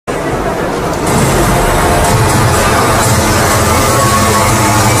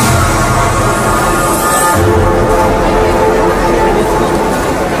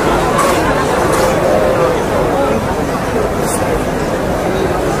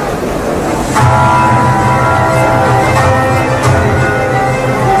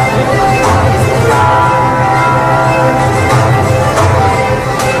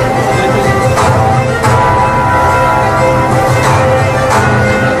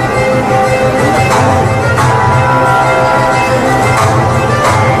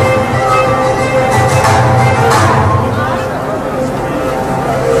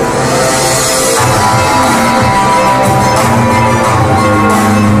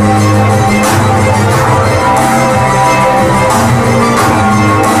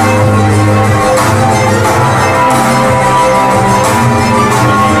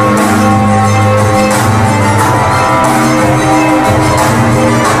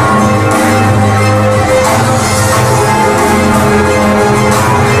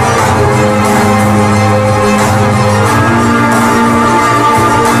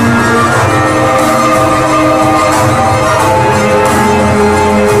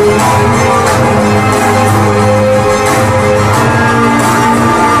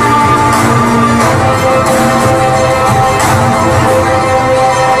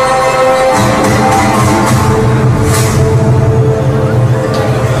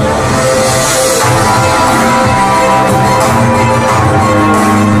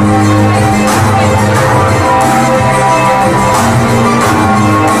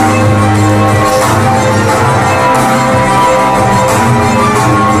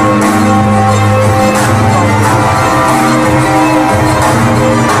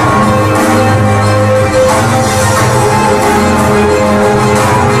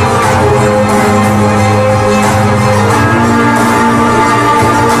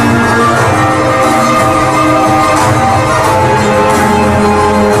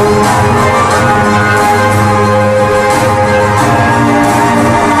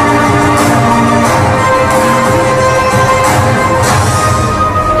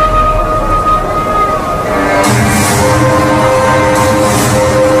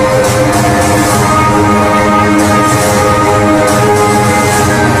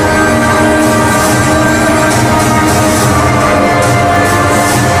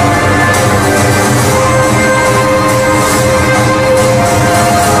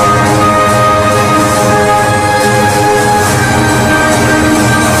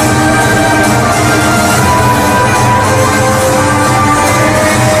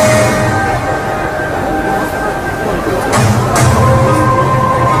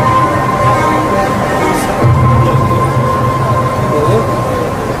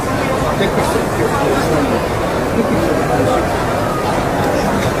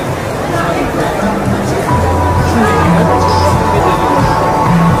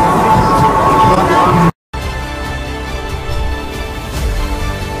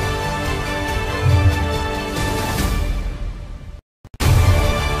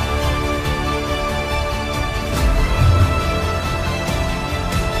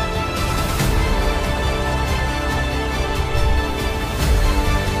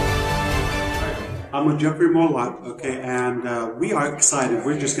I'm Jeffrey Morlock, okay, and we are excited.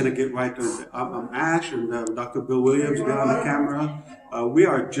 We're just going to get right to it. I'm Ash, and Dr. Bill Williams got on the camera. We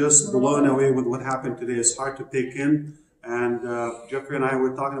are just blown away with what happened today. It's hard to take in, and Jeffrey and I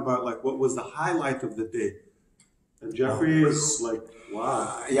were talking about like what was the highlight of the day. And Jeffrey is like,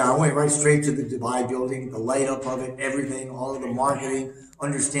 wow. Yeah, I went right straight to the Dubai building, the light up of it, everything, all of the marketing,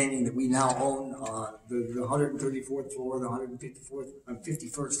 understanding that we now own the 134th floor, the 154th and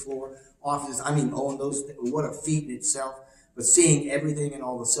 51st floor offices. I mean, own those, what a feat in itself. But seeing everything and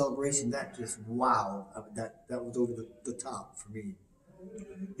all the celebration, that just, wow, that was over the top for me.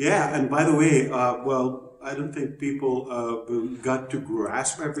 Yeah, and by the way, well, I don't think people got to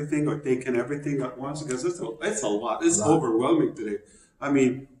grasp everything or take in everything at once, because it's a lot. It's overwhelming today. I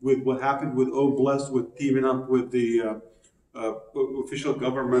mean, with what happened with Blessed, with teaming up with the official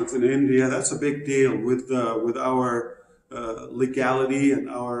governments in India, that's a big deal. With our legality and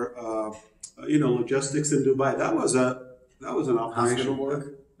our logistics in Dubai, that was an operation.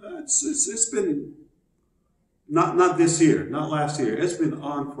 Work. It's been. Not this year, not last year. It's been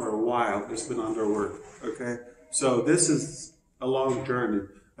on for a while. It's been under work, okay? So this is a long journey.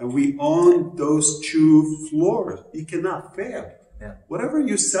 And we own those 2 floors. You cannot fail. Yeah. Whatever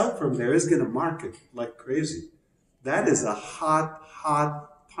you sell from there is going to market like crazy. That is a hot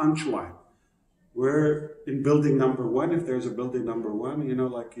punchline. We're in building number 1, if there's a building number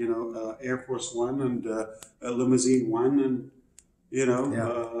 1, Air Force One and Limousine One, and,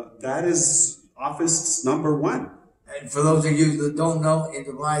 that is office number 1. And for those of you that don't know, in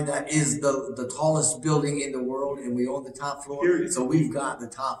Dubai, that is the tallest building in the world, and we own the top floor. Period. So we've got the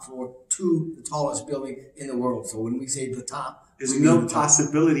top floor to the tallest building in the world. So when we say the top, there's no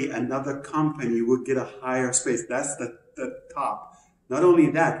possibility another company would get a higher space. That's the top. Not only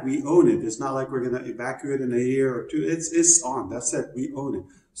that, we own it. It's not like we're going to evacuate in a year or 2. It's on. That's it. We own it.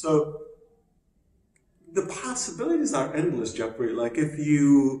 So the possibilities are endless, Jeffrey. Like if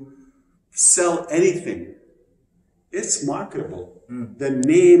you sell anything, it's marketable. The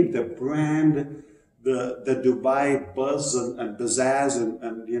name, the brand, the Dubai buzz and pizzazz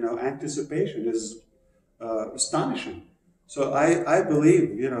and anticipation is astonishing. So I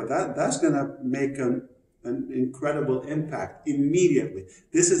believe that's going to make an incredible impact immediately.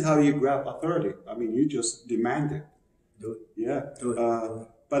 This is how you grab authority. I mean, you just demand it. Do it. Yeah. Do it.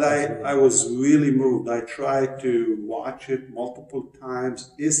 But I was really moved. I tried to watch it multiple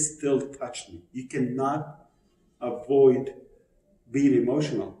times. It still touched me. You cannot avoid being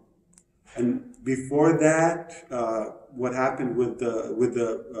emotional. And before that, what happened with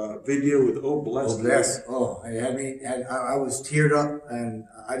the video with Blessed. Blessed. I was teared up, and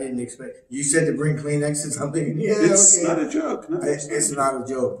I didn't expect. You said to bring Kleenex or something. Yeah, it's not a joke. No, it's not a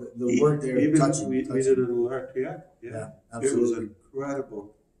joke. The work there, even touching. We did an alert. Yeah, absolutely. It was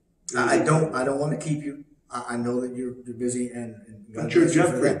incredible. I don't want to keep you. I know that you're busy and but you're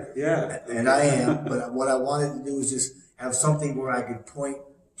Jeffrey. Yeah, and I am. But what I wanted to do is just have something where I could point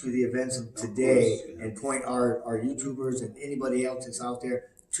to the events of today, and point our YouTubers and anybody else that's out there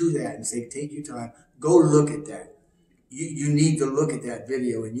to that and say, take your time, go look at that. You need to look at that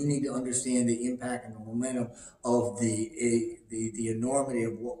video, and you need to understand the impact and the momentum of the enormity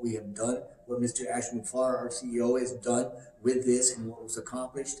of what we have done, what Mr. Ash Mufareh, our CEO, has done with this and what was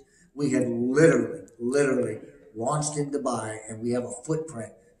accomplished. We have literally launched in Dubai, and we have a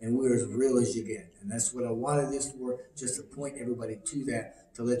footprint, and we're as real as you get. And that's what I wanted this for, just to point everybody to that,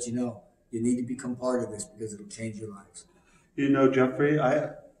 to let you know you need to become part of this because it'll change your lives. Jeffrey,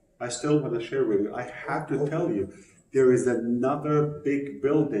 I still want to share with you. I have to tell you, there is another big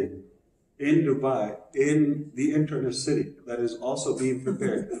building in Dubai, in the Internet City, that is also being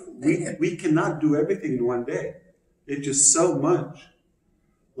prepared. We cannot do everything in one day. It's just so much.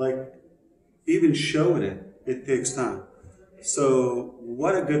 Like, even showing it takes time. So,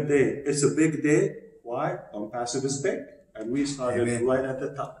 what a good day. It's a big day. Why? ONPASSIVE is big. And we started right at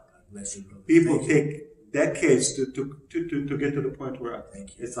the top. People take decades to get to the point where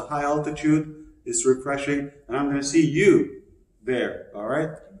it's a high altitude, it's refreshing, and I'm going to see you there, all right?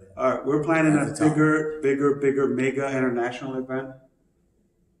 All right, we're planning a bigger, mega international event.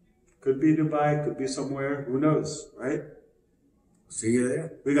 Could be Dubai, could be somewhere, who knows, right? See you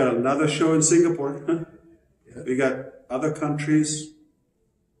there. We got another show in Singapore. We got other countries.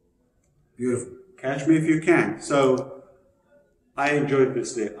 Beautiful. Catch me if you can. So I enjoyed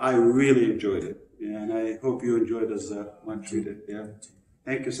this day. I really enjoyed it. Yeah, and I hope you enjoyed as much we did. Yeah.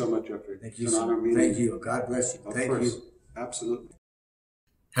 Thank you so much, Jeffrey. Thank you. Thank you. God bless you. Thank you. Absolutely.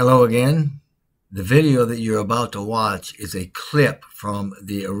 Hello again. The video that you're about to watch is a clip from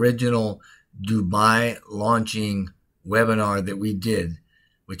the original Dubai launching webinar that we did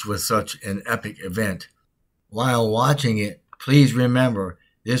which was such an epic event. While watching it, please remember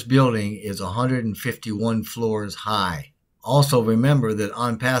this building is 151 floors high. Also remember that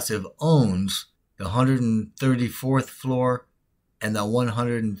ONPASSIVE owns the 134th floor and the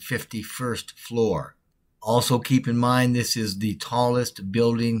 151st floor. Also keep in mind this is the tallest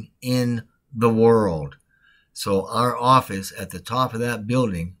building in the world. So our office at the top of that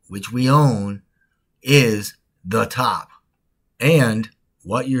building, which we own, is the top. And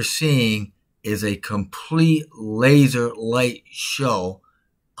what you're seeing is a complete laser light show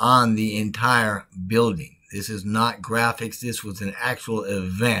on the entire building. This is not graphics. This was an actual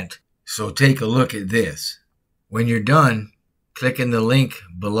event. So take a look at this. When you're done, click in the link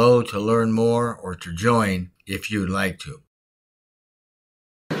below to learn more or to join if you'd like to.